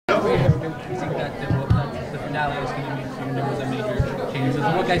think that the finale is going to be soon. There was a major change. So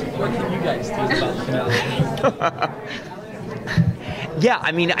what can you guys think about the finale? Yeah,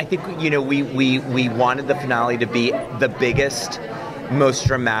 I mean, I think, you know, we wanted the finale to be the biggest, most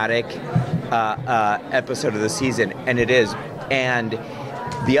dramatic episode of the season, and it is. And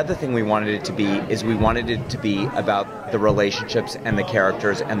the other thing we wanted it to be is we wanted it to be about the relationships and the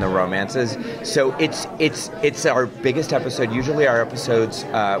characters and the romances. So it's our biggest episode. Usually our episodes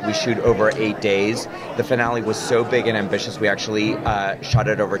we shoot over 8 days. The finale was so big and ambitious, we actually shot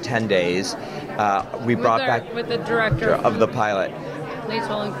it over 10 days. We brought back with the director of the pilot,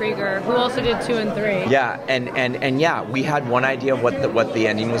 and Krieger, who also did 2 and 3. Yeah, and yeah, we had one idea of what the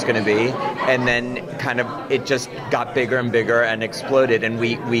ending was going to be, and then kind of it just got bigger and bigger and exploded, and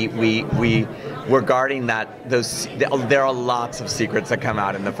we were guarding that. There are lots of secrets that come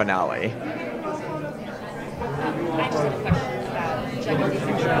out in the finale. I just have a question about Juggalos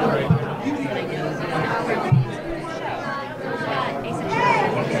and Joe. And I know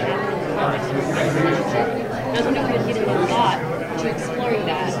I was wondering if you had given a thought to exploring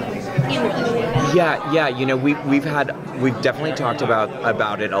that in the show. Yeah, you know, we've definitely talked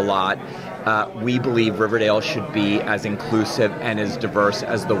about it a lot. We believe Riverdale should be as inclusive and as diverse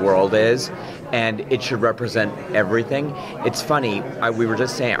as the world is, and it should represent everything. It's funny, we were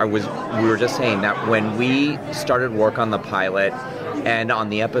just saying that when we started work on the pilot and on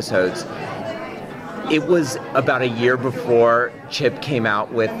the episodes, it was about a year before Chip came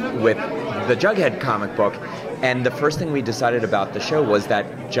out with the Jughead comic book. And the first thing we decided about the show was that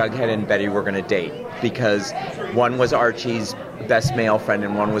Jughead and Betty were going to date, because one was Archie's best male friend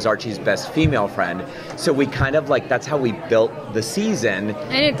and one was Archie's best female friend. So we kind of that's how we built the season.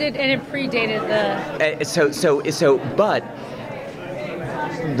 And it predated the. But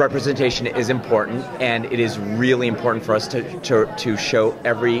representation is important, and it is really important for us to show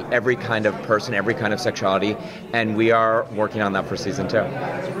every kind of person, every kind of sexuality, and we are working on that for season 2.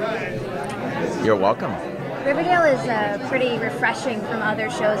 You're welcome. Riverdale is pretty refreshing from other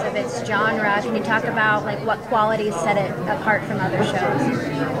shows of its genre. Can you talk about what qualities set it apart from other shows?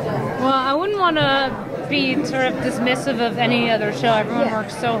 Well, I wouldn't want to be sort of dismissive of any other show. Everyone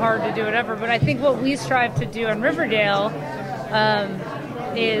works so hard to do whatever, but I think what we strive to do on Riverdale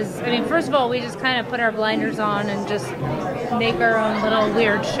is, I mean, first of all, we just kind of put our blinders on and just make our own little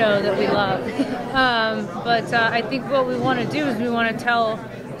weird show that we love. But I think what we want to do is we want to tell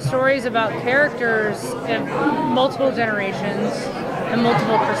stories about characters in multiple generations and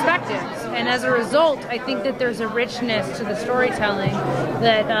multiple perspectives, and as a result, I think that there's a richness to the storytelling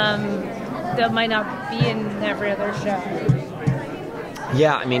that that might not be in every other show.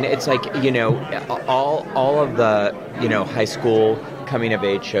 Yeah, I mean, it's all of the high school coming of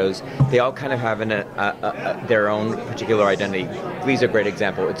age shows, they all kind of have their own particular identity. Glee's a great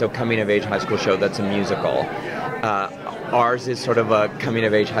example. It's a coming of age high school show that's a musical. Ours is sort of a coming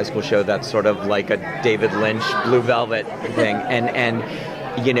of age high school show that's sort of like a David Lynch Blue Velvet thing, and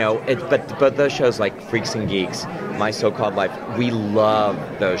but those shows like Freaks and Geeks, My So-Called Life, we love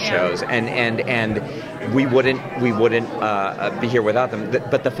those shows, and we wouldn't be here without them.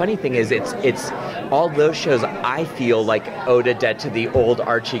 But the funny thing is, it's all those shows I feel like owed a debt to the old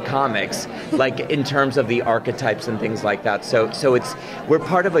Archie comics, like in terms of the archetypes and things like that. So we're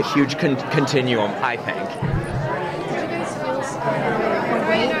part of a huge continuum, I think. Do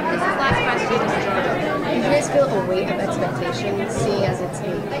you guys feel a weight of expectations, seeing as it's a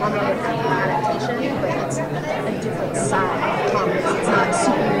comic book adaptation, but it's a different side of comics? It's not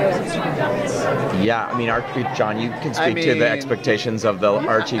superheroes and supervillains. Yeah, I mean, John, you can speak to the expectations of the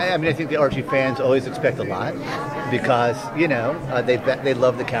Archie. I think the Archie fans always expect a lot because, they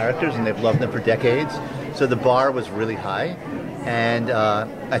love the characters and they've loved them for decades. So the bar was really high. And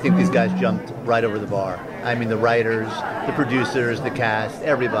I think these guys jumped right over the bar. I mean, the writers, the producers, the cast,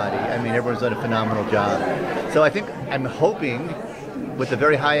 everybody. I mean, everyone's done a phenomenal job. So I'm hoping, with the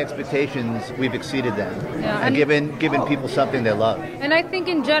very high expectations, we've exceeded them and given people something they love. And I think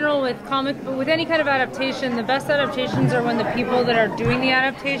in general with any kind of adaptation, the best adaptations are when the people that are doing the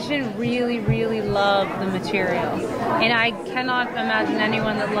adaptation really, really love the material. And I cannot imagine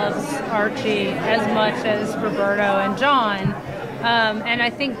anyone that loves Archie as much as Roberto and John. And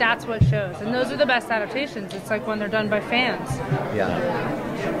I think that's what shows. And those are the best adaptations. It's like when they're done by fans. Yeah.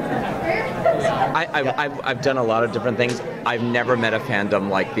 I've done a lot of different things. I've never met a fandom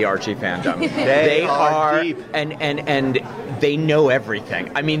like the Archie fandom. They are deep. And they know everything.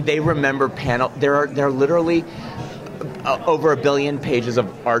 I mean, they remember panel. There are literally over 1 billion pages of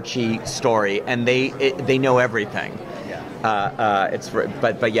Archie story, and they know everything. But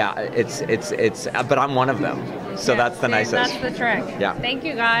I'm one of them. So that's the nicest. That's the trick. Yeah. Thank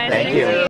you, guys. Thank you.